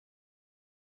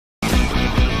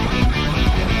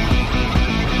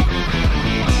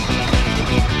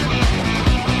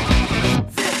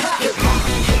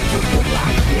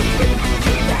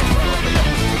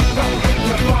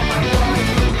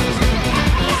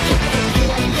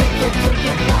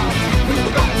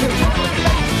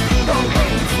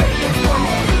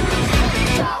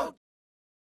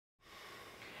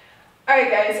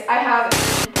I have a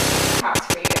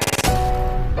task for you guys.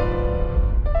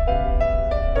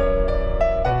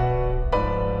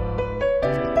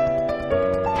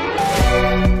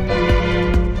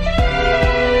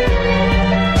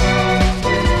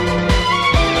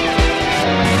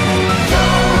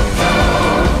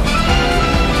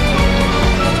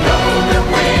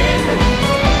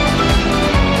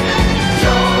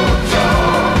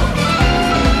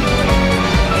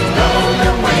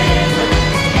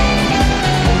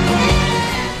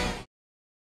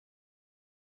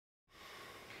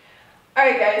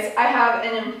 Alright guys, I have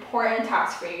an important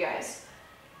task for you guys.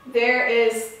 There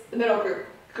is the middle group,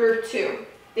 group 2.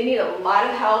 They need a lot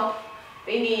of help.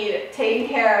 They need taken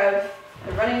care of.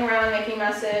 They're running around making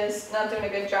messes, not doing a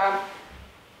good job.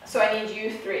 So I need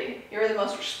you 3. You're the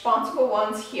most responsible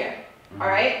ones here,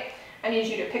 alright? I need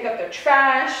you to pick up their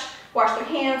trash, wash their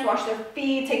hands, wash their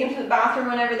feet, take them to the bathroom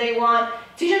whenever they want,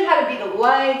 teach them how to be the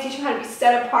light, teach them how to be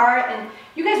set apart, and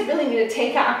you guys really need to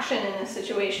take action in this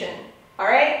situation.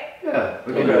 Alright? Yeah,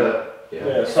 we can do that.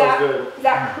 Yeah, sounds good. Is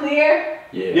that clear?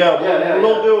 Yeah,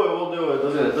 we'll do it.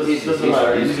 Doesn't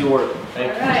matter. Easy work.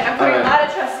 Thank you. Alright, I'm putting a lot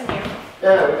of trust in you.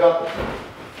 Yeah, we got this.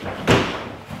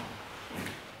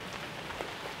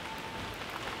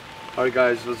 Alright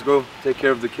guys, let's go take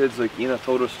care of the kids like Ina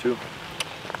told us to.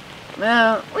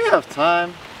 Man, we have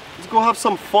time. Let's go have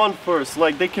some fun first,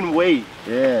 like they can wait.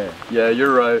 Yeah,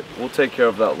 you're right. We'll take care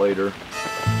of that later.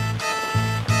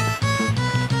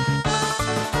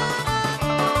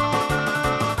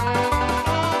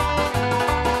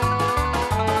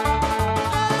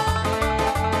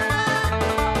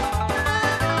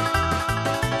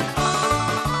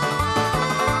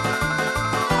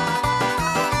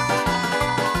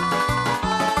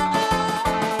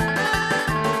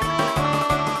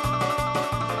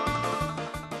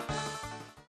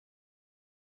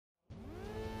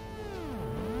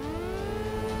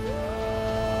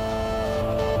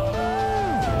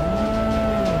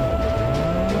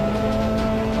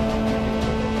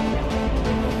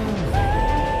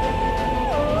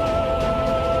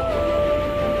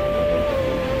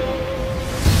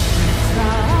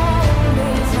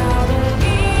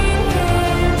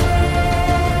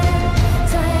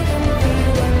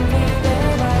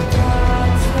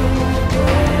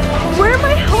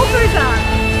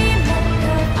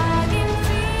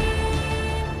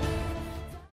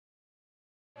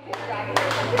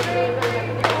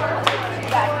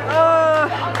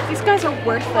 These guys are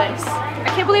worthless.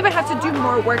 I can't believe I have to do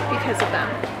more work because of them.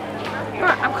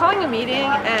 I'm calling a meeting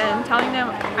and telling them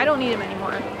I don't need them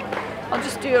anymore. I'll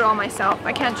just do it all myself.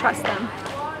 I can't trust them.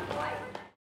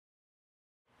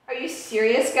 Are you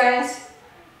serious, guys?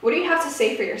 What do you have to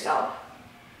say for yourself?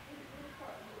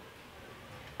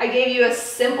 I gave you a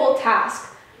simple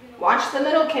task. Watch the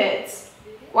middle kids.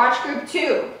 Watch group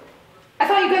 2. I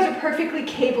thought you guys were perfectly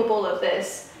capable of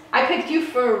this. I picked you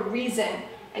for a reason,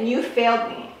 and you failed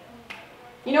me.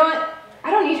 You know what? I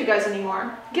don't need you guys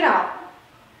anymore. Get out.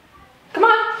 Come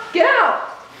on, get out!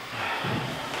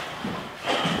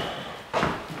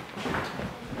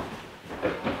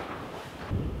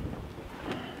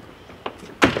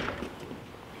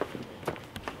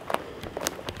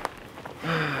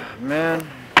 Man,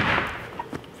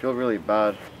 I feel really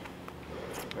bad.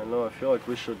 I know, I feel like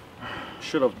we should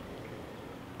have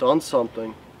done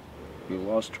something. We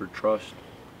lost her trust.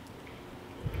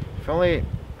 If only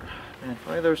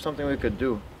there was something we could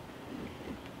do.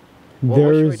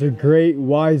 There is a great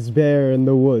wise bear in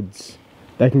the woods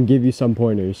that can give you some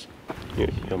pointers.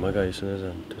 Yeah, my guy, is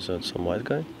that some wise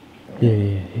guy?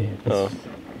 Yeah.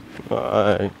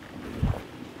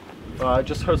 I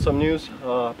just heard some news.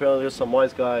 Apparently there's some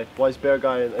wise bear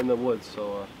guy in the woods,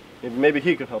 so maybe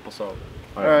he could help us out.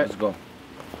 Alright, let's go.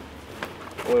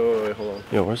 Wait, hold on.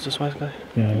 Yo, where's this wise guy?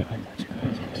 Yeah, I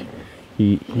got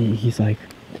you. He's like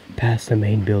past the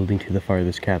main building to the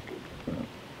farthest cap.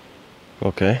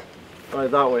 Okay. Alright,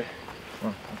 that way.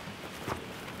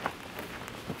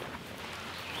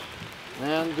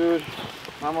 Man, dude,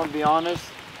 I'm gonna be honest.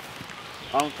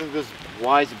 I don't think this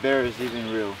wise bear is even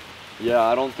real. Yeah,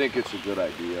 I don't think it's a good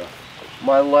idea.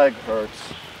 My leg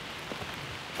hurts.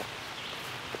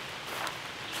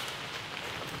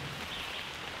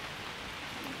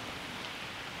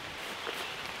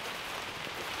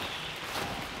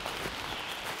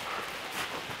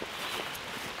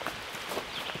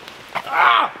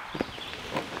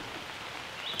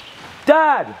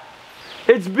 Dad!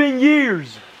 It's been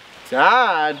years!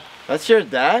 Dad? That's your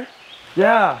dad?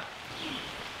 Yeah.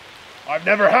 I've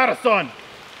never had a son.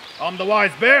 I'm the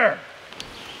wise bear.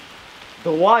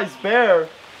 The wise bear?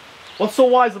 What's so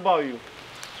wise about you?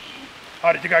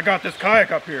 How do you think I got this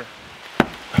kayak up here?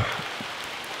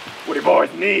 What do you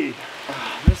boys need?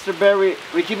 Mr. Bear, we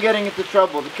keep getting into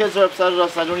trouble. The kids are upset at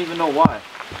us. I don't even know why.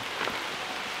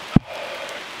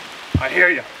 I hear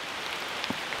you.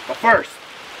 But first,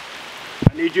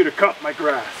 I need you to cut my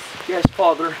grass. Yes,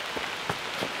 Father.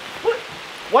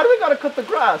 Why do we gotta cut the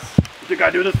grass? You think I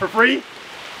do this for free?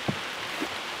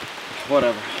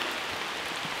 Whatever.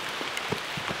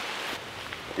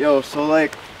 Yo, so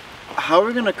like, how are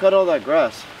we gonna cut all that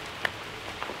grass?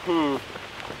 I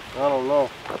don't know.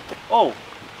 Oh,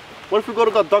 what if we go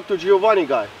to that Dr. Giovanni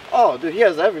guy? Oh, dude, he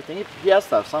has everything. He has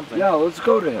to have something. Yeah, let's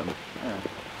go to him.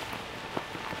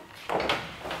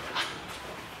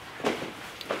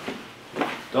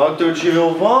 Dr.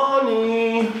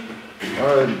 Giovanni!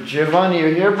 Giovanni,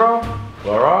 you here, bro?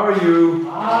 Where are you?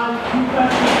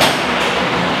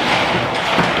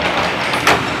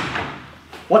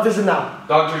 What is it now?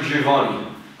 Dr. Giovanni,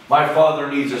 my father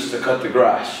needs us to cut the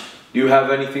grass. Do you have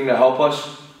anything to help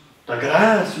us? The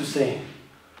grass, you say?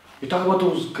 You talk about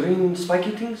those green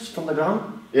spiky things from the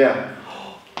ground? Yeah.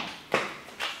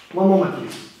 One moment,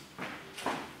 please.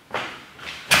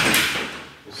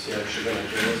 Is he actually gonna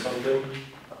give us something?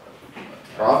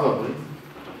 Probably.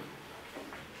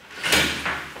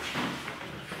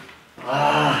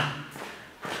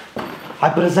 I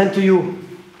present to you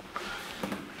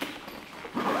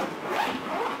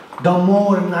the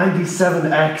Moore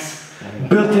 97X,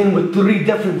 built in with 3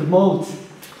 different modes,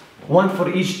 one for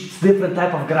each different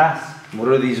type of grass. What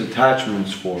are these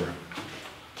attachments for?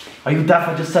 Are you deaf?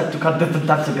 I just said to cut different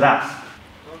types of grass.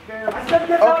 Okay.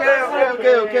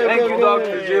 Thank you,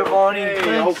 Dr. Giovanni.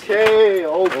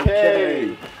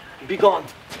 Okay. Be gone.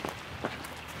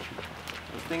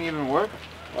 This thing even work?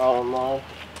 Oh no.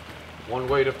 One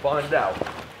way to find out.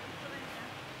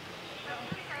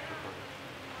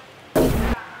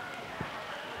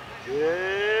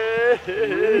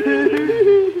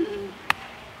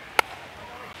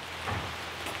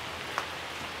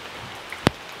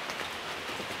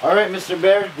 All right, Mr.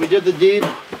 Bear, we did the deed.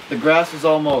 The grass is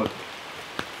all mowed.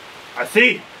 I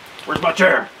see. Where's my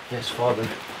chair? Yes, Father.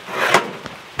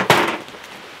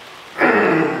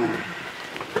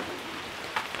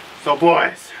 So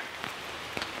boys,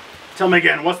 tell me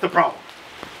again, what's the problem?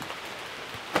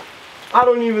 I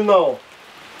don't even know.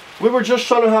 We were just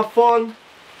trying to have fun.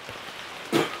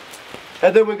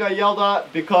 And then we got yelled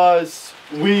at because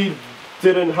we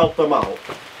didn't help them out.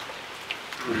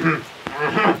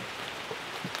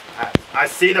 I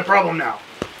see the problem now.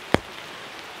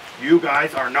 You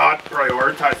guys are not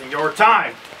prioritizing your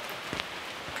time.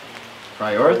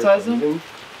 Prioritizing?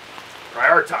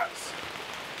 Prioritize.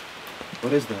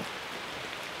 What is that?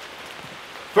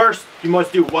 First, you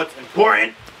must do what's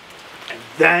important, and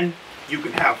then you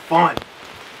can have fun.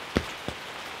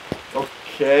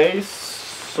 Okay,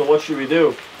 so what should we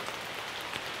do?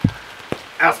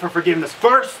 Ask for forgiveness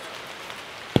first,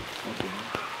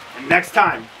 and next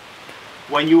time,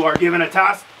 when you are given a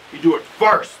task, you do it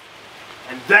first,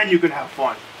 and then you can have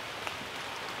fun.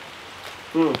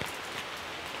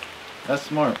 That's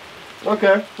smart.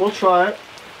 Okay, we'll try it.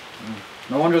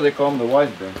 No wonder they call him the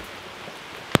Wise Bear.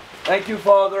 Thank you,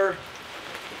 Father.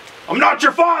 I'm not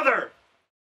your father!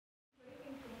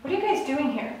 What are you guys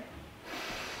doing here?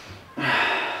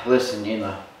 Listen,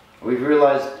 Nina, we've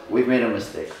realized we've made a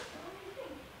mistake.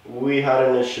 We had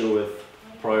an issue with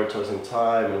prioritizing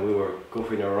time and we were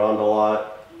goofing around a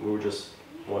lot. We were just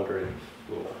wondering,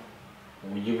 you know.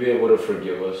 Will you be able to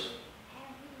forgive us?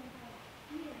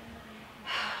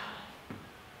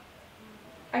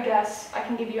 I guess I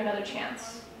can give you another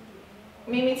chance.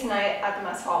 Meet me tonight at the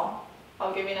mess hall.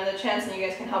 I'll give you another chance and you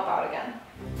guys can help out again.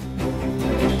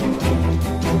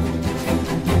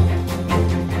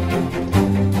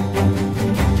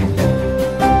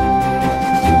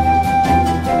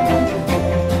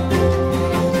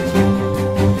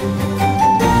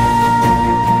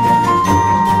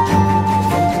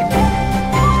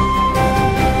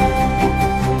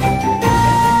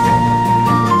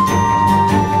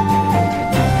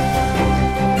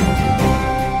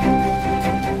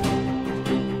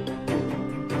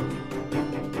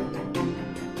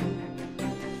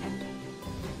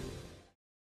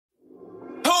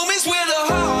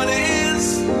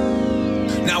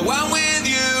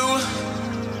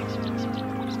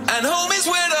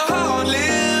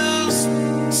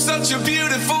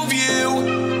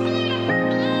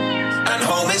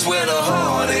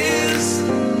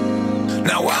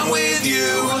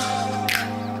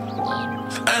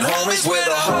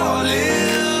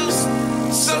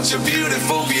 Such a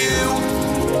beautiful view.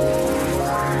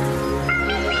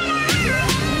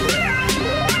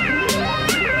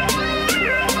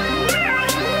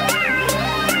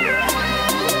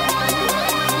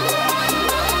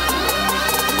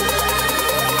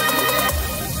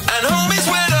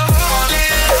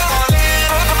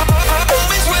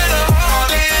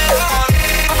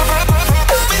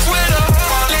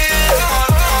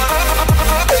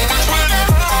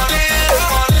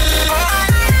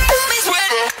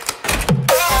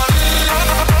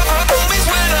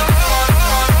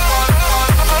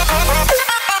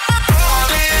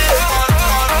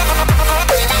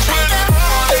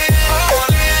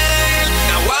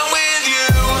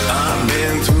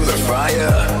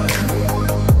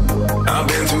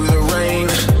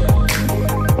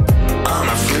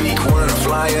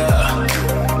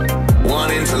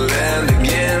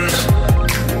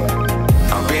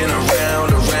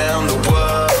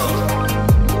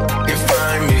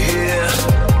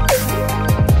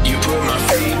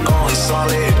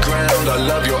 around, I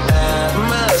love your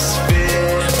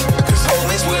atmosphere. Cause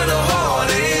home is where the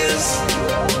heart is.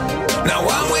 Now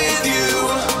I'm with you,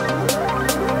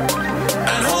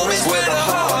 and home is where the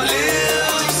heart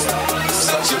lives.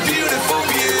 Such a beautiful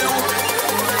view.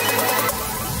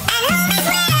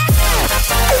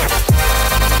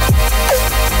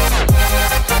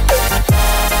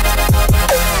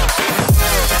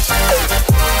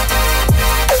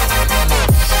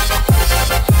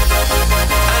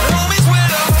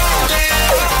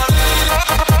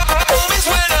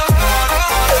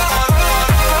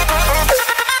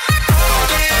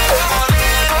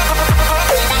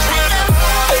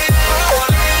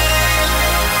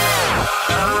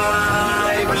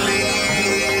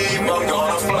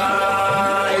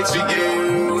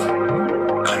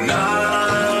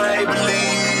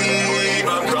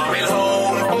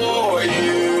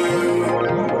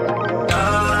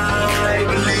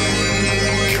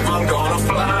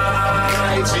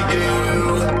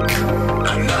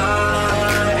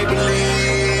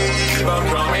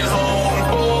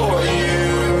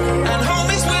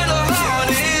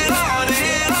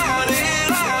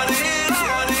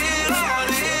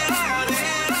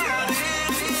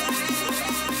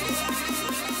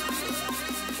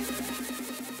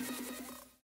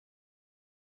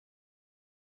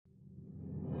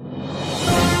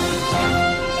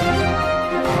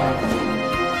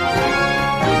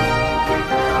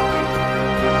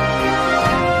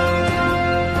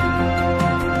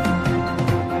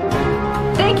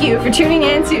 Thank you for tuning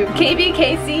in to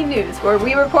KBKC News, where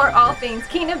we report all things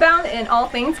Kingdom Bound and all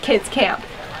things Kids Camp.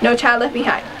 No child left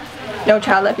behind. No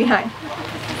child left behind.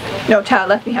 No child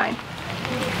left behind.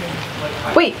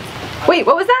 Wait,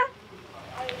 what was that?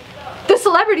 The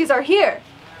celebrities are here.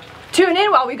 Tune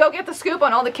in while we go get the scoop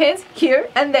on all the kids here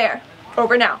and there.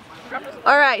 Over now.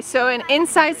 Alright, so an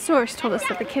inside source told us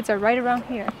that the kids are right around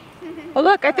here. Oh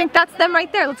look, I think that's them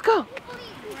right there. Let's go.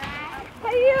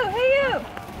 Hey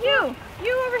you,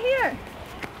 you over here.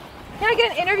 Can I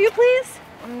get an interview, please?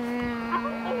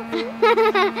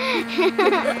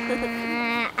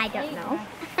 I don't know.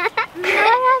 Can I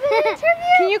have an interview?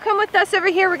 Can you come with us over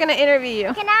here? We're going to interview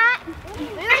you. Can I? We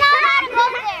don't know how to go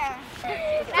there.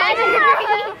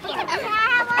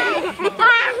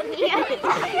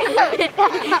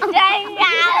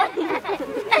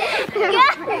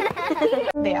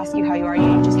 They ask you how you are,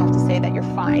 you just have to say that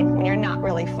you're fine when you're not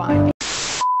really fine.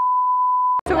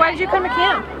 So why did you come to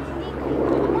camp?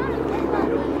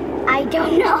 I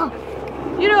don't know.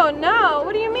 You don't know?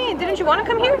 What do you mean? Didn't you want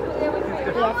to come here?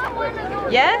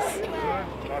 Yes. Yes?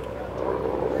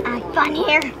 I have fun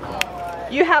here.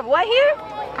 You have what here?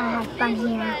 I have fun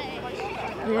here.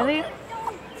 Really?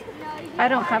 I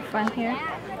don't have fun here.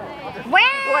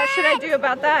 Where? What should I do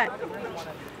about that?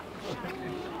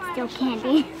 Steal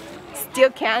candy. Steal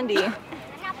candy.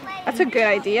 That's a good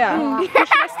idea. Where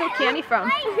should I steal candy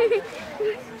from?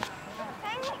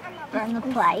 From the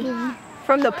play.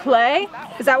 From the play?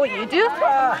 Is that what you do?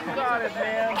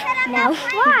 No.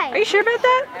 Why? Are you sure about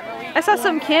that? I saw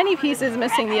some candy pieces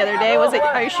missing the other day. Was it?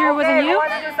 Are you sure it wasn't you?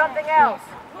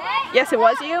 Yes, it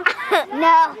was you?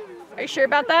 No. Are you sure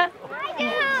about that?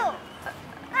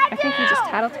 I think you just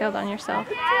tattletaled on yourself.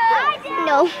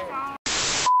 No.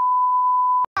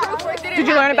 Did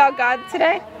you learn about God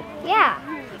today? Yeah.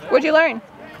 What'd you learn?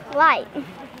 Light.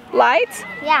 Light?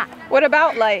 Yeah. What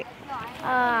about light?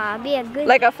 Be a good.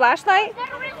 Like a flashlight?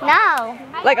 No.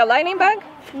 Like a lightning bug?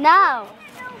 No.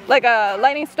 Like a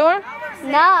lightning storm?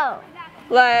 No.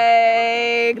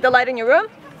 Like the light in your room?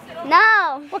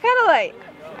 No. What kind of light?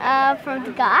 From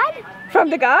the God? From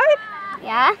the God?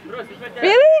 Yeah.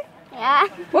 Really? Yeah.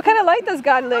 What kind of light does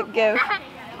God give?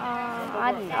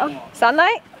 I don't know.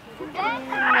 Sunlight?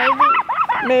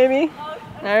 Maybe. Maybe.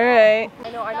 Alright.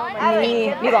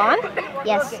 Milan?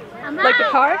 Yes. Like the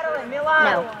car?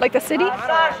 No. Like the city?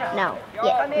 No.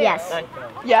 Yes.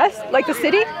 Yes? Like the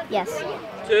city? Yes.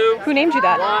 Who named you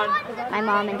that? My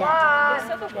mom and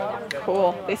dad.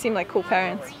 Cool. They seem like cool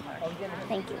parents.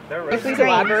 Thank you. Can you please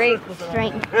elaborate?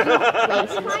 Strength.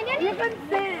 Laces.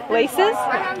 Laces?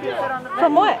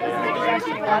 From what?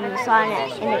 The sign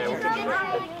in the church.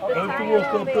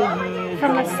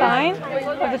 From the sign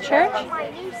of the church?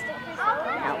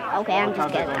 No. Okay, I'm just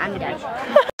kidding. I'm done.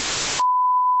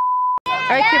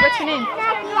 Alright, kid, what's your name?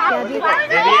 Gabby.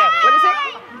 What is it?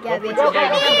 Gabby.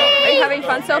 Are you having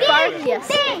fun so far? Yes.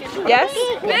 Yes?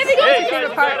 What's your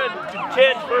favorite part?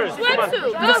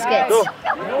 The skits.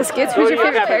 The skits? Who's your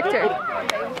favorite character?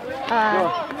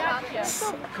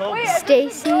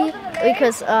 Stacy,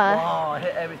 because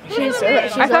she's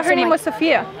I thought her name also was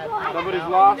Sophia. Nobody's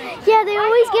lost. Yeah, they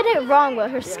always get it wrong, but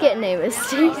her skit name is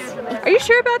Stacy. Are you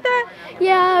sure about that?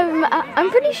 Yeah, I'm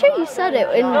pretty sure you said it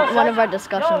in one of our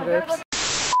discussion groups.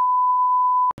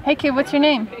 Hey kid, what's your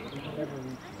name?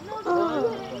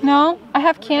 No? I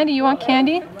have candy. You want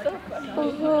candy?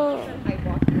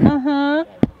 Uh-huh.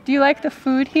 Do you like the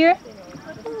food here?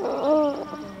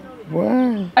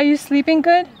 Wow. Are you sleeping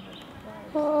good?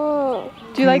 Do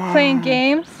you like playing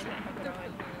games?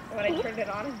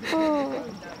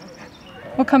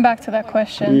 We'll come back to that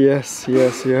question. Yes, you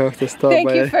have to stop.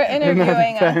 Thank you for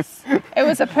interviewing us. It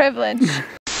was a privilege.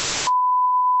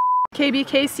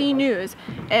 KBKC News,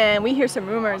 and we hear some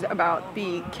rumors about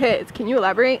the kids. Can you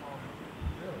elaborate?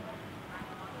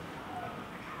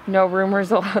 No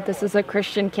rumors allowed. This is a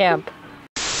Christian camp.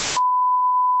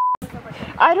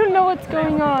 I don't know what's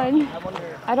going on.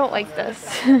 I don't like this.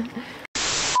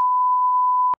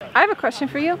 I have a question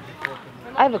for you.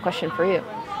 I have a question for you.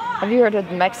 Have you heard of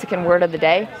the Mexican word of the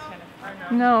day?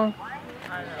 No.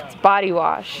 It's body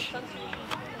wash.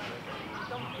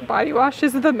 Body wash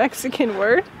is the Mexican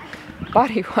word?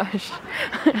 Body wash.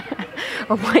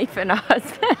 A wife and a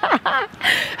husband.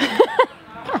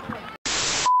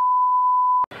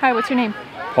 Hi, what's your name?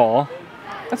 Paul.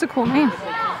 That's a cool name.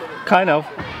 Kind of.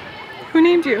 Who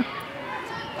named you?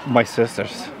 My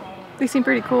sisters. They seem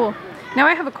pretty cool. Now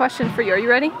I have a question for you. Are you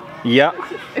ready? Yeah.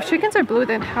 If chickens are blue,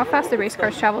 then how fast do race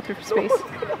cars travel through space?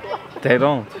 They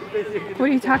don't. What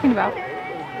are you talking about?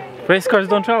 Race cars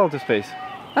don't travel to space.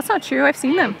 That's not true. I've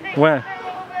seen them. When?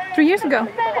 3 years ago.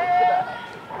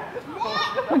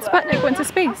 When Sputnik went to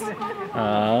space.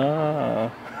 Ah.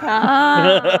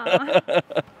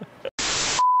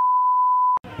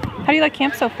 How do you like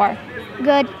camp so far?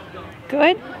 Good.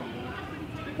 Good?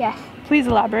 Yes. Please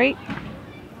elaborate.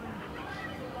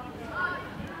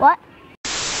 What?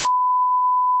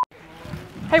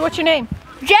 Hey, what's your name?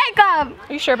 Jacob!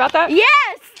 Are you sure about that?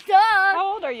 Yes! Duh!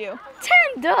 How old are you?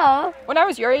 10, duh! When I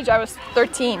was your age, I was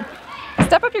 13.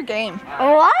 Step up your game.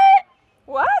 What?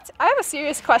 What? I have a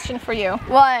serious question for you.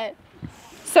 What?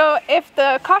 So, if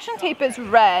the caution tape is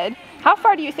red, how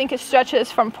far do you think it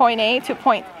stretches from point A to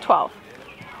point 12?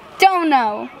 Don't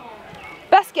know.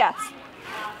 Best guess.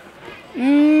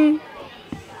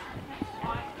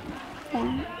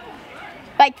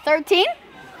 Like 13?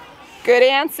 Good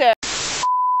answer.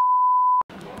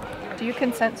 Do you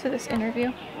consent to this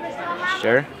interview?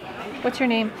 Sure. What's your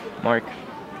name? Mark.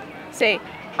 Say,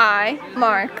 I,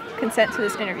 Mark, consent to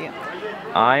this interview.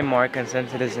 I, Mark, consent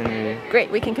to this interview.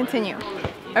 Great, we can continue.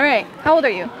 All right, how old are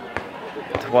you?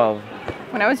 12.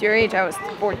 When I was your age, I was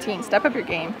 14. Step up your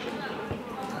game.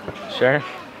 Sure.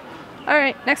 All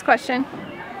right, next question.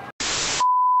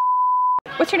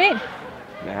 What's your name?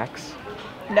 Max?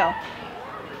 No.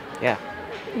 Yeah.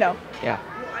 No. Yeah.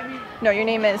 No, your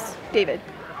name is David.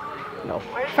 No.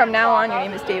 From now on, your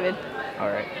name is David.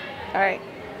 Alright. All right,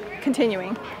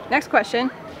 continuing. Next question.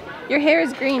 Your hair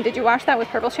is green. Did you wash that with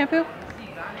purple shampoo?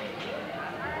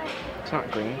 It's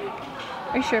not green.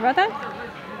 Are you sure about that?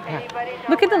 Yeah.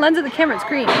 Look at the lens of the camera. It's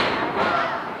green. No,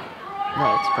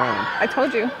 it's brown. I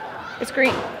told you. It's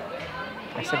green.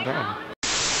 I said brown.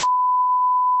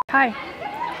 Hi.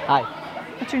 Hi.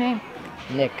 What's your name?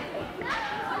 Nick.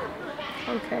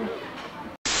 Okay.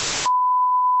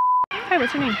 Hi,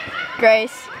 what's your name?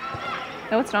 Grace.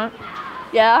 No, it's not.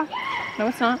 Yeah? No,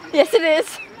 it's not. Yes, it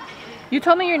is. You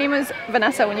told me your name was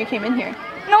Vanessa when you came in here.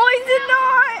 No, I did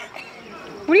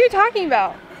not. What are you talking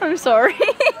about? I'm sorry.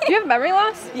 Do you have memory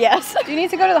loss? Yes. Do you need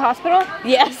to go to the hospital?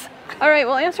 Yes. All right,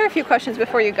 we'll answer a few questions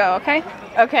before you go, okay?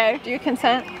 Okay. Do you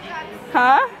consent?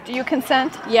 Huh? Do you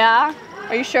consent? Yeah.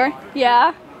 Are you sure?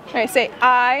 Yeah. All right, say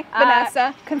I,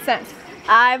 Vanessa, consent.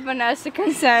 I, Vanessa,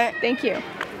 consent. Thank you.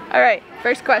 All right,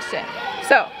 first question.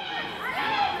 So,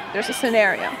 there's a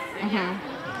scenario.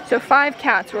 So 5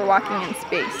 cats were walking in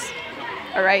space,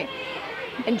 all right?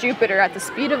 And Jupiter, at the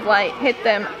speed of light, hit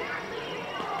them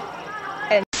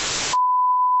and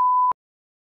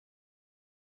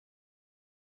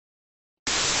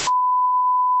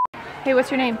Hey,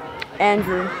 what's your name?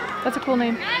 Andrew. That's a cool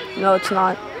name. No, it's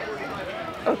not.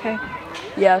 Okay.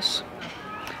 Yes.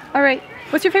 All right.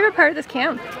 What's your favorite part of this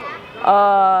camp?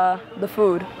 The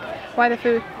food. Why the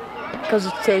food? Because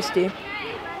it's tasty.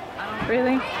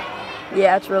 Really?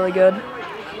 Yeah, it's really good.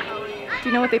 Do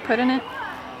you know what they put in it?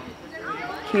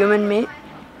 Human meat.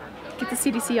 Get the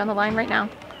CDC on the line right now.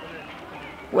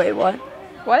 Wait, what?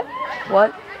 What?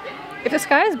 What? If the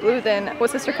sky is blue, then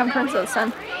what's the circumference of the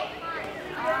sun?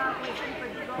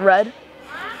 Red?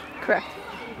 Correct.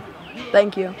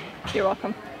 Thank you. You're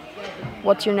welcome.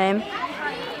 What's your name?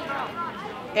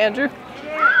 Andrew.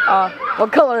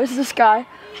 What color is the sky?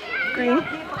 Green.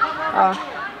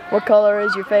 What color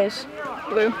is your face?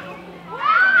 Blue.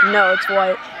 No, it's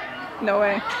white. No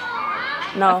way.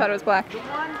 No. I thought it was black.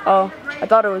 Oh, I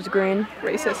thought it was green.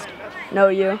 Racist. No,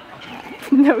 you.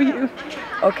 No, you.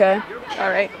 Okay. All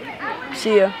right.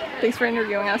 See you. Thanks for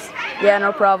interviewing us. Yeah,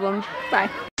 no problem. Bye.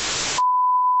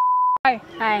 Hi.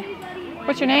 Hi.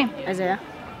 What's your name? Isaiah.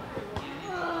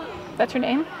 That's your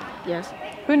name? Yes.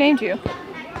 Who named you?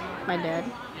 My dad.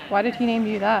 Why did he name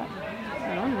you that?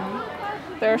 I don't know.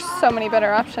 There are so many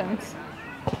better options.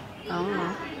 I don't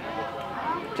know.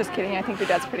 Just kidding. I think your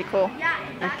dad's pretty cool.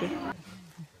 Okay.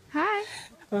 Hi.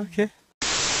 Okay.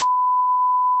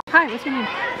 Hi. What's your name?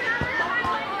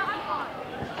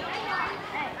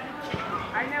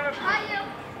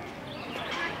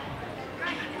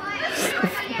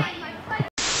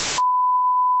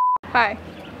 Hi.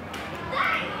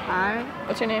 Hi.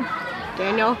 What's your name?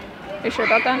 Daniel. Are you sure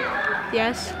about that?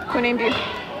 Yes. Who named you?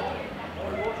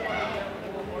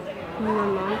 My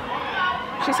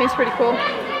mom. She seems pretty cool.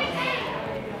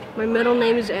 My middle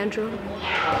name is Andrew.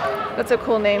 That's a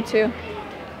cool name too.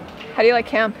 How do you like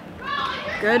camp?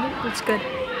 Good. It's good.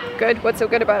 Good? What's so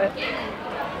good about it?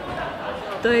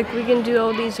 Like we can do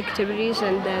all these activities,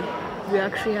 and that we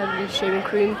actually have the shaving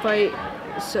cream fight.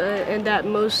 So, and that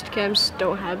most camps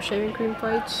don't have shaving cream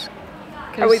fights.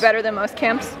 Are we better than most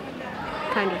camps?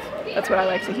 Kind of. That's what I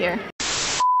like to hear.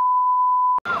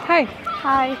 Hi.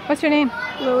 Hi. What's your name?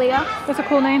 Lilia. That's a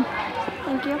cool name.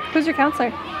 Thank you. Who's your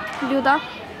counselor? Luda.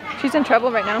 She's in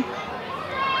trouble right now.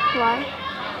 Why?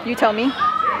 You tell me.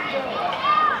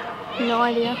 No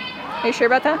idea. Are you sure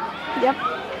about that? Yep.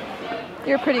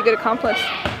 You're a pretty good accomplice.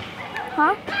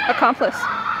 Huh? Accomplice.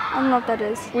 I don't know what that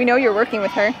is. We know you're working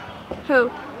with her. Who?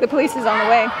 The police is on the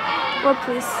way. What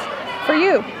police? For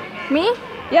you. Me?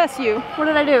 Yes, you. What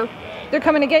did I do? They're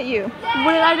coming to get you.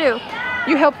 What did I do?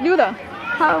 You helped Luda.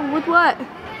 How? With what?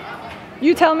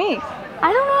 You tell me.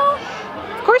 I don't know.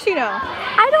 Of course you know.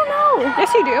 I don't know.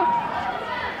 Yes, you do.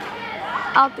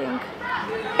 I'll think.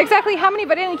 Exactly how many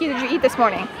vareniki did you eat this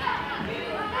morning?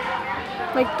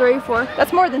 Like 3, 4.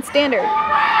 That's more than standard.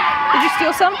 Did you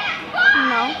steal some?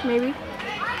 No, maybe.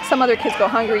 Some other kids go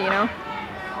hungry, you know.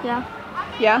 Yeah.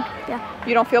 Yeah? Yeah.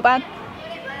 You don't feel bad?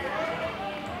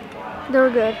 They were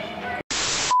good.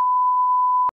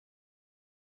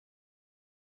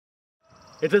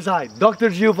 It is I, Dr.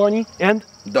 Giovanni and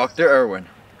Dr. Irwin.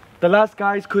 The last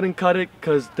guys couldn't cut it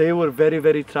because they were very,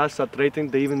 very trash at rating.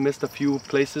 They even missed a few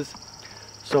places.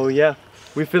 So yeah,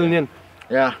 we're filling in.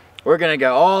 Yeah, we're gonna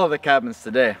get all the cabins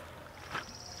today.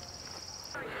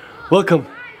 Welcome.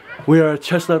 We are at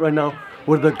Chestnut right now,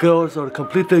 where the girls are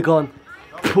completely gone.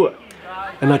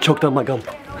 And I choked out my gum.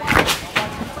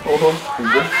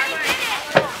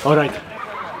 All right,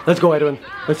 let's go, Edwin.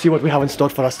 Let's see what we have in store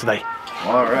for us today.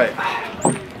 All right.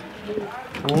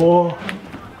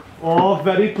 Oh,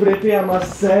 very pretty, I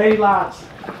must say, lads.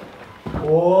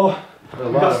 Oh,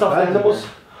 we got stuffed animals.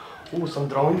 Oh, some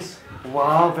drawings.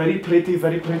 Wow, very pretty,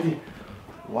 very pretty.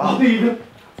 Wow. Even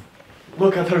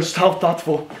look at her, how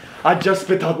thoughtful. I just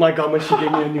spit out my gum and she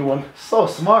gave me a new one. So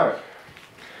smart.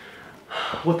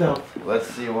 What the hell? Let's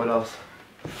see what else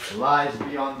lies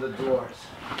beyond the doors.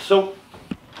 So,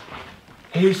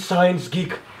 hey, science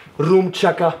geek, room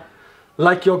checker,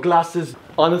 like your glasses.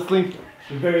 Honestly,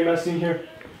 very messy in here.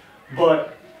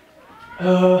 But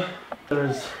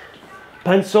there's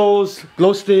pencils,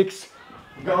 glow sticks,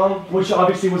 gum, which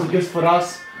obviously was a gift for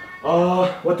us.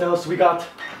 What else we got?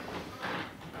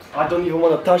 I don't even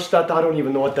want to touch that. I don't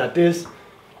even know what that is.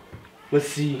 Let's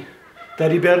see.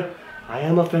 Teddy bear. I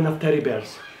am a fan of teddy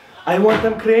bears. I want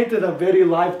them created a very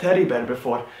live teddy bear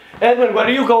before. Edwin, where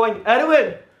are you going?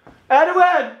 Edwin!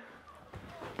 Edwin!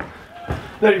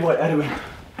 There you are, Edwin.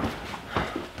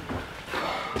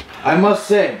 I must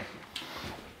say,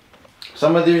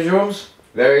 some of these rooms,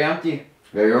 very empty,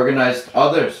 very organized.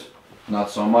 Others, not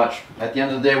so much. At the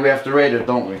end of the day, we have to rate it,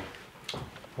 don't we?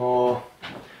 Oh,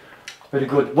 very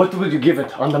good. What would you give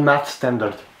it on the math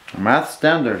standard? Math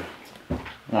standard?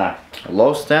 Ah, a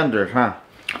low standard, huh?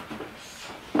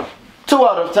 2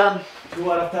 out of 10.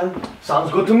 2 out of 10? Sounds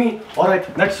good to me.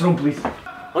 Alright, next room please.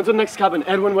 On to the next cabin.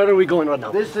 Edwin, where are we going right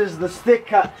now? This is the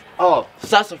stick oh,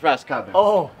 sassafras cabin.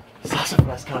 Oh,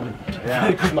 sassafras cabin. Yeah.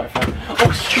 Very good, my friend.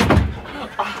 Oh, shoot.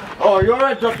 Oh, you're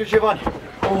right, Dr. Giovanni.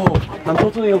 Oh, I'm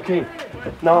totally okay.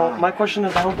 Now, my question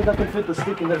is, I don't think I can fit the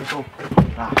stick in there, so...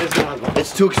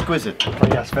 It's too exquisite. Oh,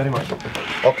 yes, very much.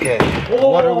 Okay, Oh,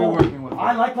 what are we working with?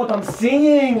 I like what I'm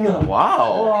seeing.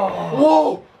 Wow.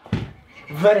 Whoa.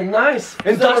 Very nice.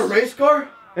 Is that a race car?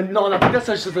 And no, I think that's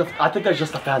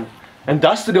just a fan.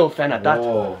 Industrial fan at that.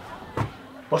 Whoa.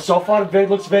 But so far, it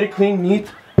looks very clean, neat.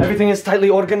 Everything is tightly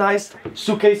organized.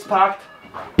 Suitcase packed.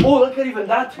 Oh, look at even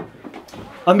that.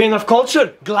 A man of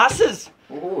culture. Glasses.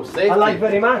 Oh, safety. I like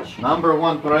very much.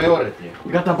 #1 priority.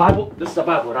 You got the Bible? This is the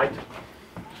Bible, right?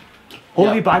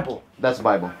 Holy Bible. That's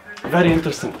Bible. Very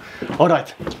interesting. All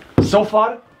right. So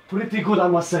far, pretty good, I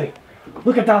must say.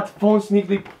 Look at that. Phones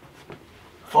neatly.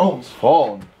 Phones.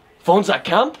 Phones at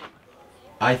camp?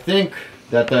 I think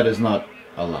that is not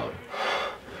allowed.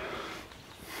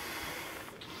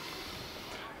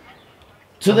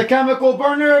 To the chemical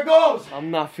burner it goes!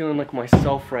 I'm not feeling like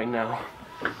myself right now.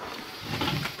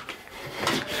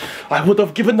 I would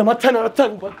have given them a 10 out of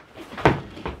 10, but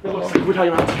it looks like we're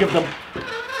going to have to give them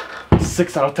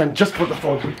 6 out of 10 just for the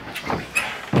phone.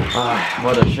 Ah,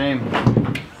 what a shame.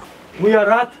 We are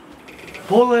at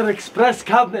Polar Express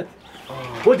cabinet.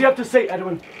 What do you have to say,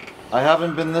 Edwin? I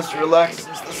haven't been this relaxed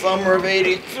since the summer of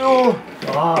 '82.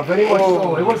 Ah, very much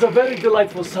so. It was a very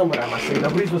delightful summer, I must say. The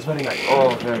breeze was very nice.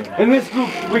 Oh, very nice. In this group,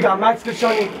 we got Max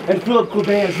Kachani and Philip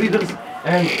Cobain as leaders,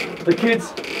 and the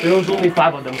kids, there was only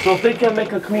 5 of them. So if they can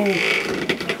make a clean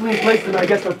place, then I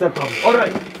guess that's their problem. All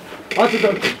right, on to the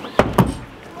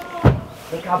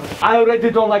cabinet. I already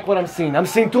don't like what I'm seeing. I'm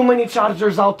seeing too many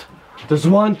chargers out. There's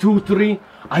 1, 2, 3.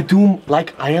 I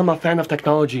am a fan of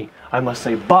technology, I must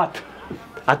say, but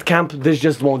at camp, this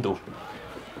just won't do.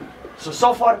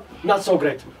 So far, not so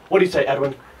great. What do you say,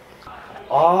 Edwin?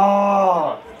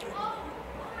 Ah.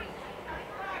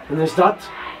 And there's that.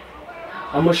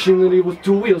 A machinery with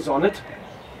 2 wheels on it.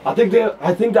 I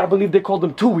believe they call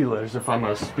them 2-wheelers, if I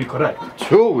must be correct.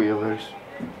 2-wheelers?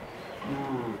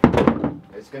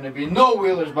 It's gonna be no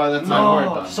wheelers by the time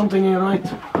we're done. Something ain't right.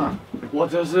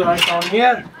 What is it right down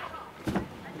here?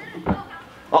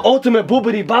 An ultimate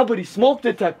boobity-bobbity smoke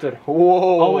detector.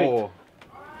 Whoa. Oh, wait.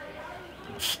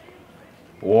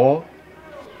 Whoa.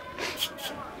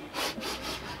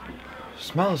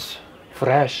 Smells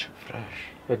fresh.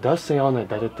 It does say on it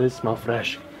that it does smell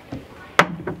fresh.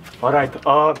 Alright,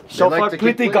 so far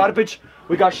pretty garbage.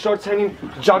 We got shorts hanging,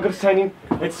 joggers hanging.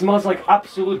 It smells like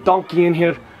absolute donkey in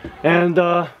here. And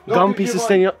gum pieces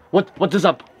staying up. What is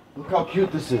up? Look how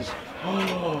cute this is.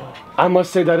 I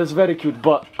must say that is very cute,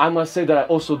 but I must say that I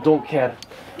also don't care.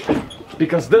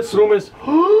 Because this room is...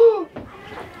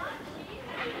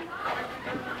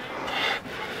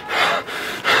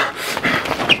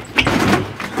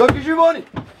 Dr. Giovanni!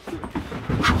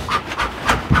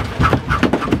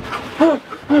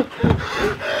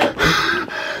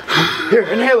 Here,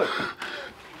 inhale it.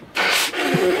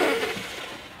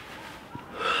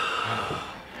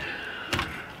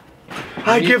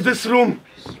 I give this room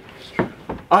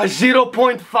a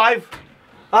 0.5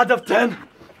 out of 10.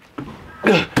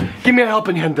 Give me a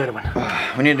helping hand, Edwin.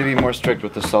 We need to be more strict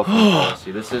with the self-care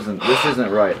policy. This isn't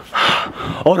right.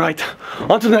 All right,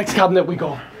 on to the next cabinet we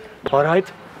go. All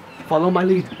right, follow my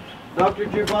lead. Dr.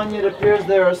 Giovanni, it appears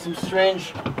there are some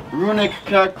strange runic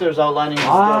characters outlining this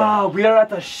Ah, we are at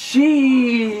the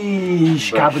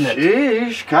sheesh cabinet.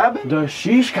 Sheesh cabinet? The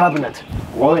sheesh cabinet.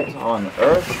 What on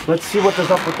earth? Let's see what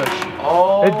is up with this.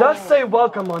 Oh. It does say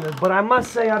welcome on it, but I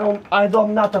must say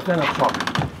I'm not a fan of Trump.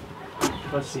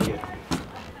 Let's see here.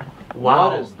 Wow.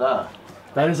 What is that?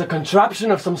 That is a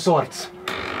contraption of some sorts.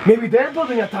 Maybe they're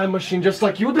building a time machine just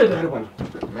like you did, Edwin.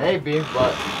 Maybe,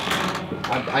 but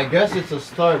I guess it's a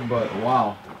start, but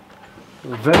wow.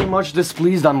 Very much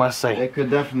displeased, I must say. They could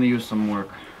definitely use some work.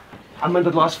 I'm at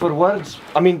the loss for words.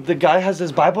 I mean, the guy has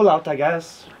his Bible out, I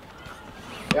guess.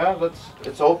 Yeah,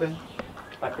 it's open.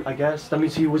 I guess. That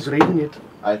means he was reading it.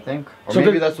 I think. Or So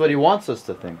maybe that's what he wants us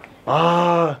to think.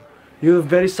 Ah, you're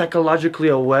very psychologically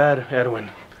aware, Edwin.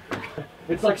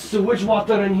 It's like sewage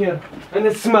water in here. And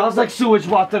it smells like sewage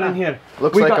water in here.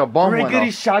 Looks like a bomb went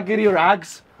riggedy, shaggedy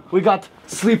rags. We got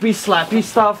sleepy, slappy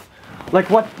stuff. Like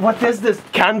what is this?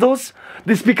 Candles?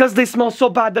 This because they smell so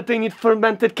bad that they need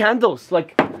fermented candles.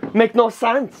 Like, make no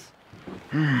sense.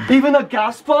 Even a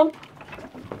gas pump?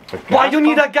 Why you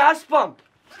need a gas pump?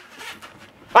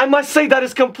 I must say that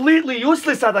is completely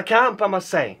useless at a camp, I must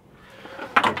say.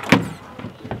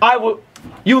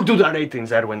 You do the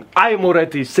ratings, Edwin. I am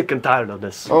already sick and tired of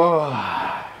this.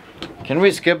 Oh, can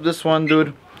we skip this one,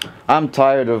 dude? I'm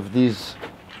tired of these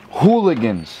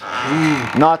hooligans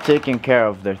not taking care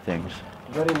of their things.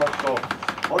 Very much so.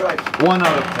 Alright. 1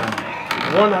 out of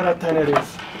 10. 1 out of 10 it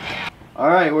is.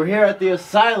 Alright, we're here at the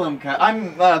asylum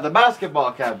the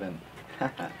basketball cabin.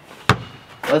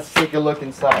 Let's take a look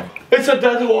inside. It's a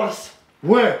dead horse.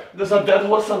 Where? There's a dead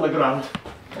horse on the ground.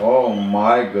 Oh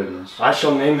my goodness. I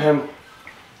shall name him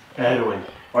Edwin.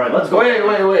 Alright, let's go.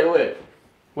 Wait.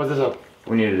 What is up?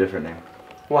 We need a different name.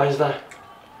 Why is that?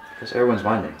 Because everyone's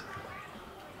my name.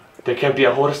 There can't be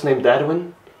a horse named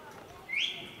Edwin?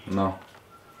 No.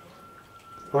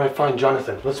 Alright, fine,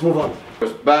 Jonathan. Let's move on.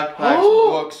 There's backpacks,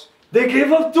 books. They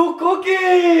gave us 2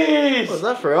 cookies! Was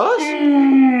that for us?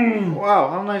 Wow,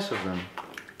 how nice of them.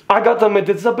 I gotta admit,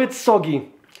 it's a bit soggy.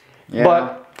 Yeah.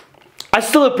 But I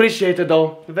still appreciate it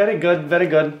though. Very good, very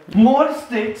good. More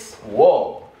sticks.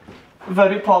 Whoa.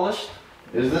 Very polished.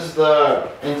 Is this the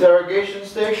interrogation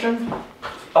station?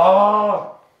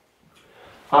 Oh.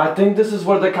 I think this is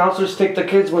where the counselors take the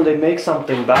kids when they make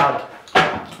something bad.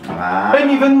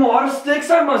 And even more sticks,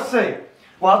 I must say.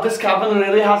 Wow, this cabin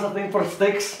really has a thing for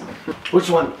sticks. Which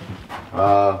one?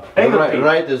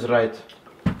 Right is right.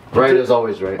 Right is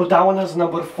always right. But that one has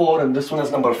number 4 and this one has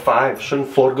number 5. Shouldn't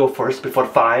 4 go first before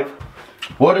 5?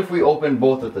 What if we open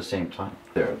both at the same time?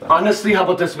 There, then. Honestly, how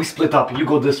about this? We split up. You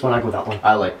go this one, I go that one.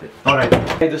 I liked it. Alright.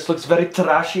 Hey, this looks very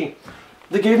trashy.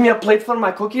 They gave me a plate for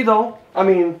my cookie though. I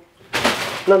mean,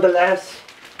 nonetheless.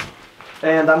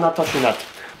 And I'm not touching that.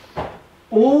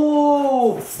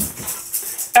 Ooh!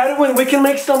 Erwin, we can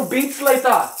make some beats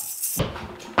later.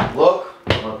 Look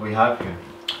what we have here.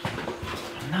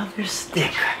 Another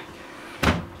stick.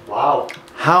 Wow.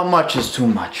 How much is too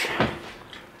much?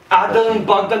 Adel and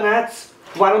Bogdanets,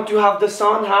 why don't you have this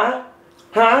on, huh?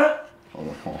 Huh?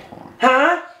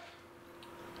 Huh?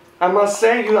 I must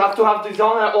say, you have to have this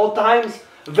on at all times.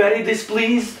 Very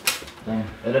displeased.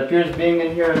 It appears being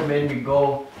in here has made me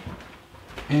go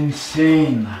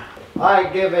insane. I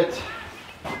give it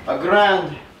a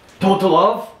grand total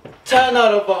of 10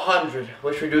 out of 100,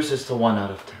 which reduces to 1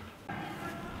 out of 10.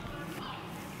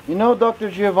 You know, Dr.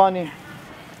 Giovanni,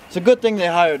 it's a good thing they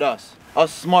hired us.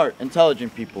 Us smart,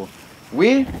 intelligent people.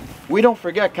 We don't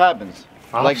forget cabins.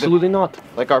 Absolutely not.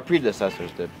 Like our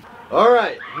predecessors did.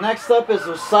 Alright, next up is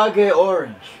Usage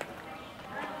Orange.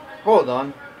 Hold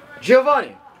on.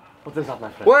 Giovanni! What is that, my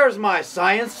friend? Where's my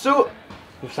science suit?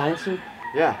 Your science suit?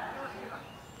 Yeah.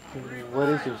 What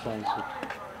is your science suit?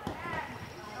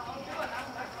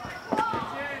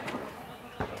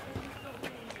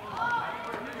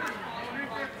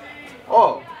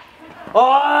 Oh.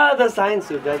 Oh, the science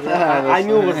suit. I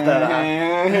knew it was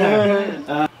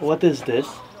that. What is this?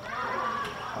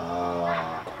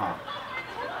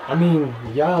 I mean,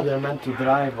 yeah, they're meant to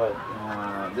dry, but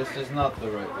this is not the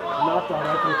right way. Not the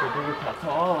right way to do it at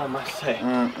all, I must say.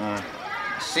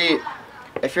 See,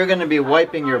 if you're gonna be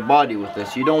wiping your body with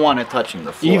this, you don't want it touching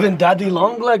the floor. Even Daddy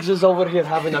Longlegs is over here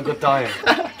having a good time.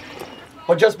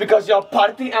 But just because you're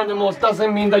party animals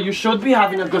doesn't mean that you should be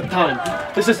having a good time.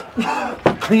 This is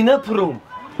cleanup room.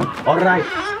 Alright.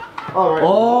 Alright.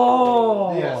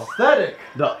 Oh! The aesthetic.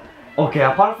 Okay,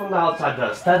 apart from the outside,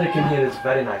 the aesthetic in here is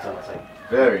very nice, I must say.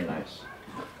 Very nice.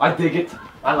 I dig it.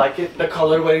 I like it. The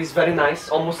colorway is very nice,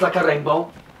 almost like a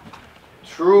rainbow.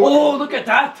 True. Oh, look at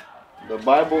that! The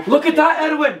Bible. Look at that,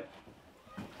 Erwin!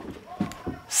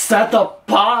 Set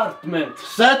apartment!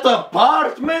 Set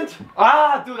apartment?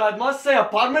 Ah, dude, I must say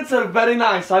apartments are very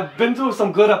nice. I've been to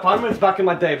some good apartments back in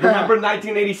my day. Remember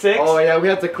 1986? Oh yeah, we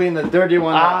had to clean the dirty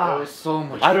one. Ah, it was so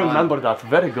much I fun. remember that.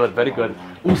 Very good, very good.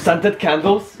 Ooh, scented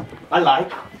candles. I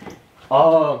like.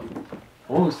 Oh,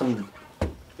 some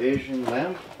Asian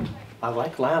lamp. I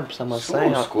like lamps, I must So say.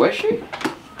 squishy.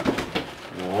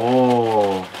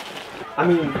 Whoa. I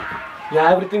mean,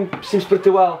 yeah, everything seems pretty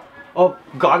well. Oh,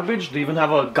 garbage? They even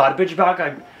have a garbage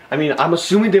bag? I mean, I'm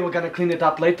assuming they were gonna clean it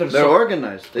up later. They're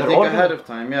organized. They think ahead of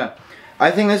time, yeah. I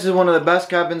think this is one of the best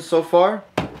cabins so far.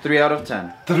 3 out of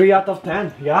 10. 3 out of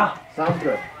 10, yeah. Sounds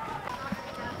good.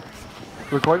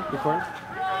 Record.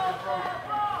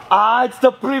 Ah, it's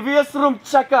the previous room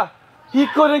checker. He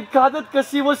couldn't cut it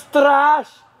because he was trash.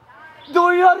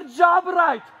 Do your job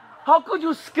right. How could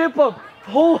you skip a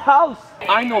whole house?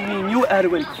 I know, me and you,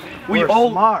 Erwin. We're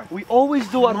smart. We always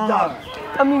do our job.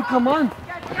 I mean, come on.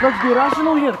 Let's be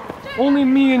rational here. Only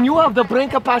me and you have the brain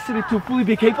capacity to fully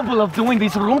be capable of doing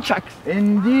these room checks.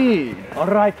 Indeed. All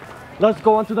right, let's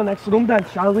go on to the next room then,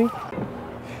 shall we?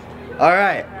 All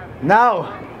right.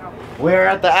 Now, we're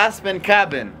at the Aspen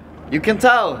cabin. You can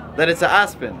tell that it's an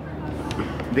Aspen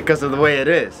because of the way it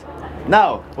is.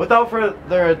 Now, without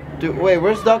further ado, wait,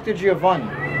 where's Dr. Giovanni?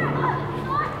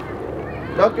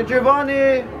 Dr.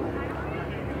 Giovanni!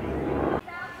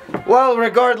 Well,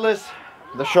 regardless,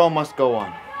 the show must go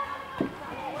on.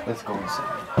 Let's go inside.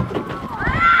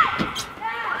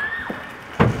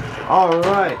 All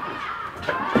right.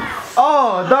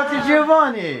 Oh, Dr.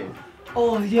 Giovanni!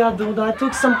 Oh yeah, dude, I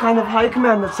took some kind of hike,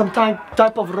 man, some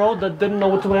type of road that didn't know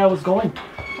which way I was going.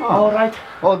 Oh. All right.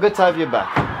 Well, good to have you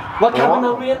back. What cabin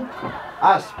are we in?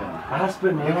 Aspen.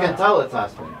 Aspen, yeah. You can tell it's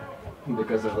Aspen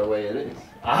because of the way it is.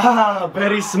 Ah,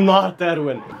 very smart,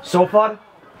 Erwin. So far,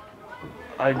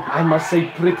 I must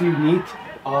say pretty neat.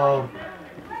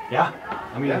 Yeah.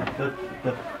 I mean,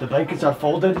 the blankets are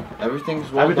folded.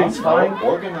 Everything's well Everything's done, fine.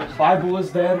 organized. Bible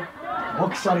is there.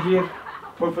 Books are here.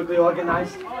 Perfectly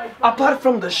organized. Apart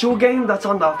from the shoe game that's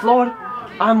on the floor,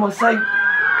 I must say,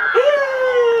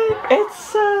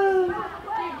 it's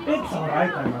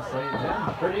alright, I must say.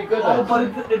 Yeah, pretty good. Oh,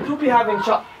 but it do be having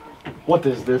shot. What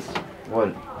is this?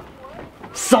 What?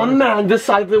 Some man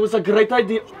decided it was a great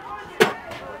idea.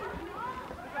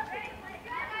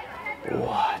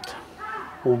 What?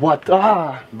 What?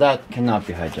 Ah! That cannot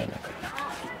be hygienic.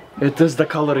 It is the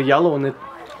color yellow, and it.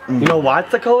 You know why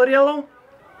it's the color yellow?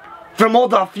 From all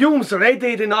the fumes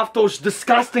radiating off those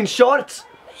disgusting shorts.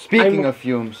 Speaking of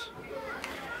fumes,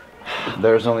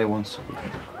 there's only one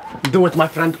solution. Do it, my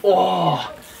friend.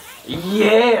 Oh,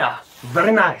 yeah.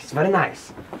 Very nice, very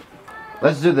nice.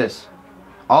 Let's do this.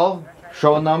 I'll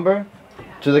show a number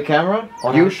to the camera.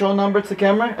 You show a number to the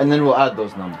camera, and then we'll add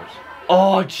those numbers.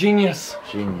 Oh, genius.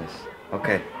 Genius.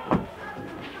 Okay.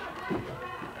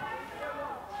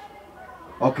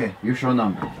 Okay, you show a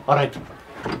number. All right.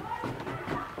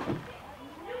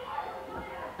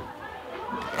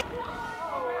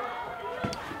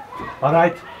 All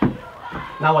right.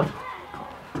 Now what?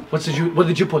 What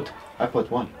did you put? I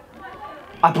put 1.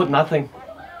 I put nothing.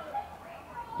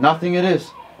 Nothing it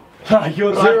is.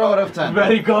 You're right. 0 out of 10.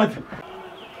 Very good.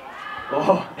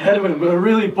 Oh, Edwin, we're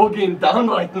really boogieing down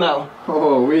right now.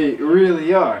 Oh, we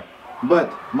really are.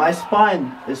 But my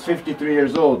spine is 53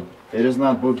 years old. It is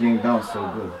not boogieing down so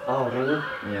good. Oh, really?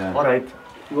 Yeah. All right.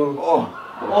 Well,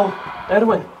 oh,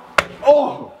 Edwin.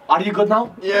 Oh! Are you good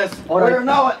now? Yes. All right. We're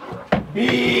now at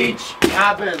beach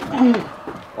cabin.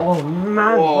 Oh,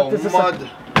 man. Oh, what is this? mud.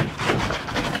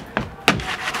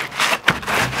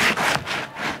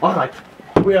 All right.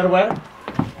 We are where?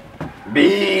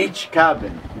 Beach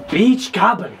cabin. Beach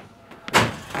cabin.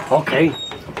 Okay.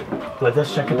 Let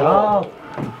us check it out.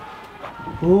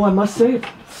 Oh, I must say, it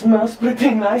smells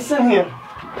pretty nice in here.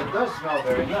 It does smell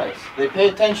very nice. They pay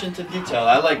attention to detail.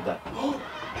 I like that.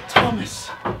 Thomas.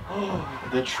 Oh,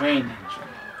 the train engine.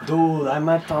 Dude, I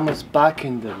met Thomas back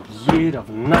in the year of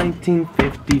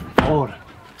 1954.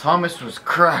 Thomas was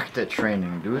cracked at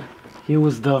training, dude. He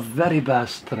was the very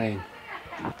best train.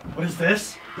 What is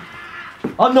this?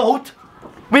 A note?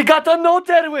 We got a note,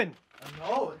 Edwin! A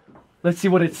note? Let's see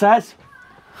what it says.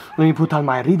 Let me put on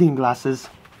my reading glasses.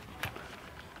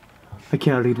 I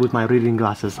can't read with my reading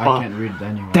glasses. I can't read it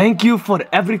anyway. Thank you for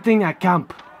everything at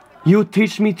camp. You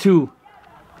teach me to...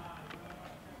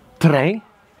 Tray?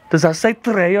 Does that say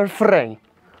tray or fray?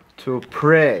 To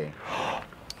pray.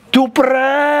 To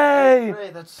pray!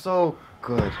 Pray, that's so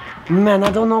good. Man, I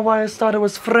don't know why I thought it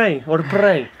was fray or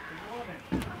pray.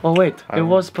 Oh wait, it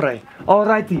was pray.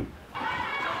 Alrighty.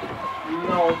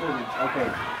 No, it didn't. Okay.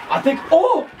 I think...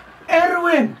 Oh!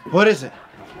 Erwin! What is it?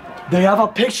 They have a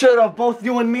picture of both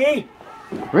you and me.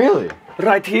 Really?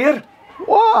 Right here.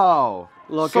 Wow!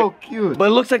 Look, so cute. But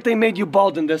it looks like they made you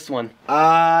bald in this one.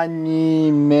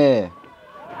 Anime.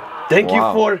 Thank you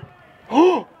for...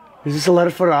 Oh! Is this a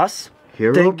letter for us?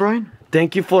 Hero, Brian?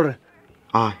 Thank you for...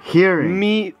 hearing.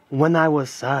 Me when I was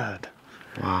sad.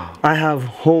 Wow. I have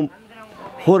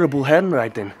horrible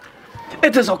handwriting.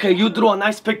 It is okay, you drew a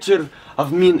nice picture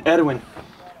of me and Erwin.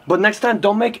 But next time,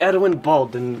 don't make Erwin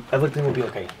bald and everything will be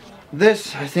okay.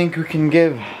 This, I think we can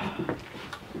give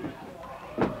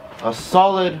a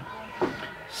solid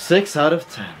 6 out of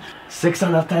 10. 6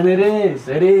 out of 10 it is,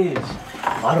 it is.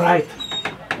 All right,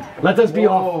 let us be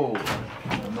off.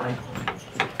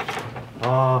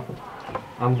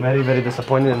 I'm very, very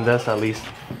disappointed in this at least.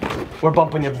 We're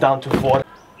bumping it down to 4.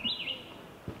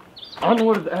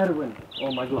 Onward, Erwin.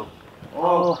 Oh, my glove.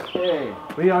 Okay.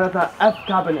 We are at the F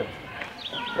cabinet,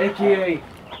 aka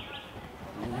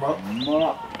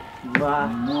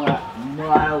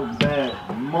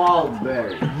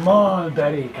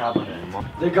Mulberry cabinet.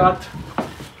 They got,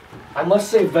 I must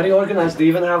say, very organized. They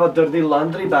even have a dirty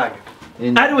laundry bag.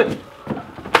 Edwin,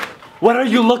 where are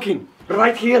you looking?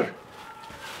 Right here.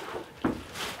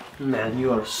 Man,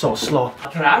 you are so slow. A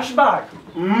trash bag.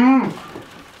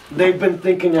 They've been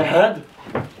thinking ahead.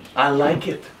 I like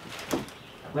it.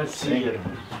 Let's see here.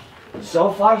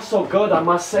 So far, so good. I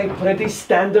must say, pretty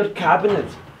standard cabinet.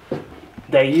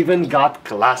 They even got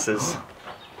glasses.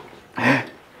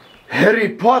 Harry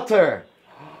Potter!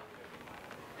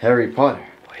 Harry Potter.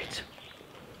 Wait.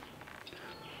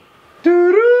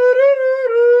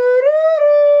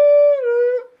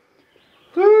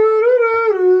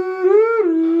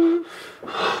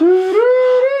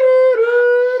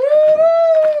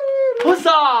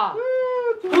 Huzzah!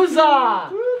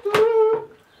 Huzzah!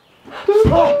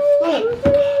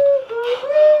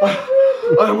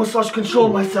 I almost lost control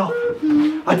of myself.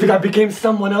 I think I became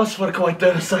someone else for quite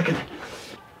a second.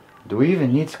 Do we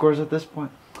even need scores at this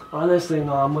point? Honestly,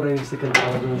 no, I'm already sick and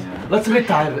tired of this. Let's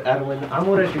retire, Edwin. I'm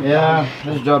already Yeah,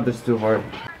 this job is too hard.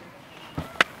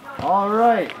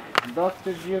 Alright,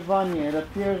 Dr. Giovanni, it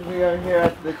appears we are here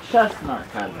at the Chestnut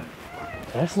Cabin.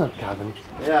 Chestnut Cabin?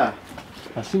 Yeah.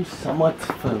 That seems somewhat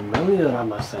familiar, I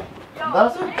must say.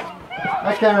 Does it?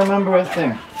 I can't remember a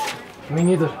thing. Me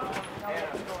neither.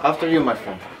 After you, my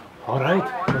friend. Alright,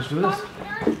 let's do this.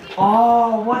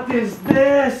 Oh, what is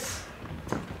this?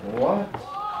 What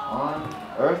on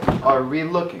earth are we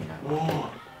looking at?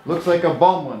 Oh. Looks like a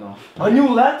bomb went off. A new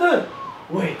letter?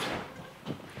 Wait.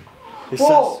 It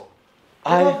Whoa! says...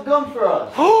 They left gum for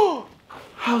us. Oh!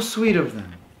 How sweet of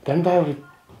them. Then I would...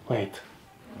 Wait.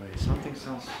 Wait, something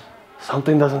sounds...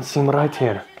 Something doesn't seem right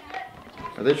here.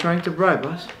 Are they trying to bribe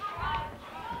us?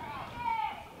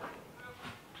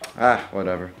 Ah,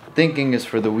 whatever. Thinking is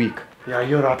for the weak. Yeah,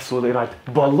 you're absolutely right.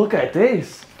 But look at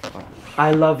this.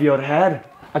 I love your hair.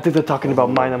 I think they're talking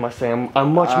about mine, I must say.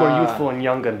 I'm much more youthful and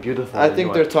young and beautiful. I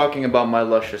think they're talking about my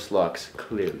luscious locks,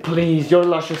 clearly. Please, your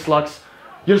luscious locks.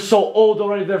 You're so old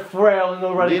already, they're frail and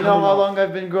already. Do you know how long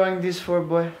I've been growing these for,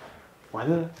 boy? What?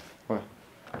 What?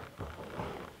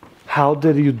 How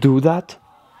did you do that?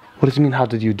 What does it mean, how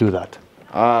did you do that?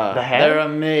 Ah, The hair? they're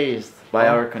amazed by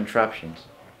our contraptions.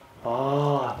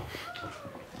 Oh,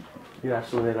 you're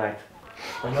absolutely right.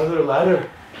 Another letter.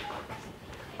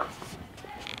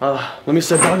 Let me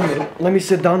sit down. Let me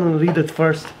sit down and read it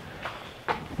first.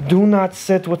 Do not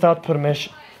sit without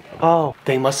permission. Oh,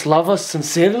 they must love us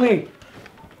sincerely.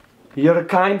 You're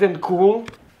kind and cool.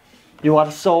 You are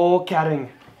so caring.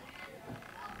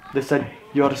 They said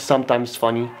you're sometimes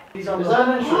funny. Is that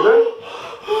an intruder?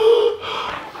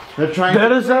 They're trying.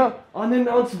 There is a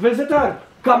unannounced visitor.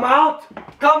 Come out!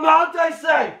 Come out, I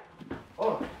say!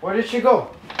 Oh, where did she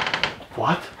go?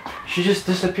 What? She just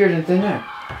disappeared in thin air.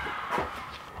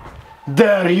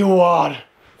 There you are.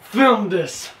 Film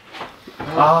this.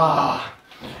 Ah.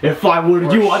 If I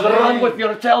were you, I'd run with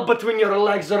your tail between your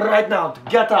legs right now.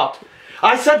 Get out.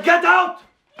 I said get out!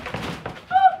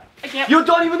 You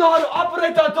don't even know how to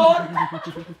operate that door?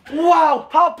 Wow,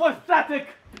 how pathetic!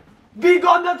 Be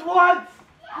gone at once!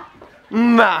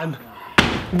 Man,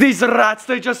 these rats,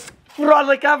 they just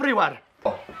frolic everywhere.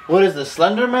 What is this,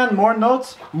 Slender Man? More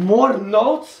notes? More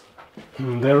notes?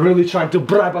 They're really trying to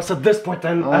bribe us at this point,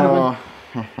 and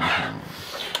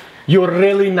you're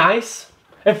really nice?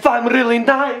 If I'm really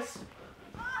nice,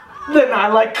 then I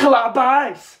like club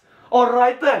eyes.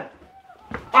 Alright then.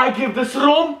 I give this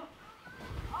room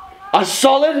a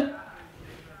solid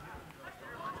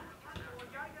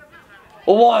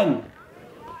 1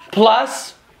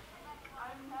 plus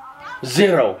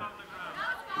 0.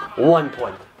 1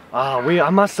 point. I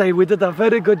must say we did a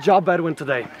very good job, Edwin,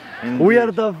 today. Indeed. We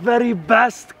are the very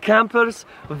best campers,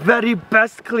 very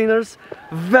best cleaners,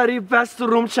 very best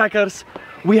room checkers.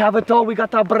 We have it all, we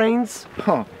got our brains.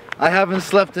 Oh, I haven't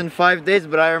slept in 5 days,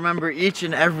 but I remember each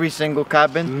and every single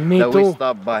cabin Me that too. we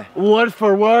stopped by. Word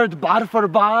for word, bar for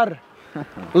bar,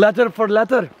 letter for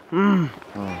letter.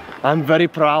 I'm very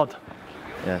proud.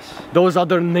 Yes. Those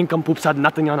other nincompoops had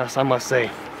nothing on us, I must say.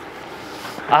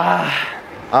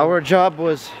 Our job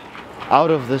was out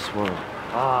of this world.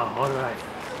 Alright.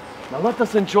 Now let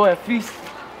us enjoy a feast.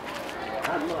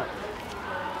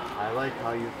 I like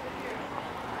how you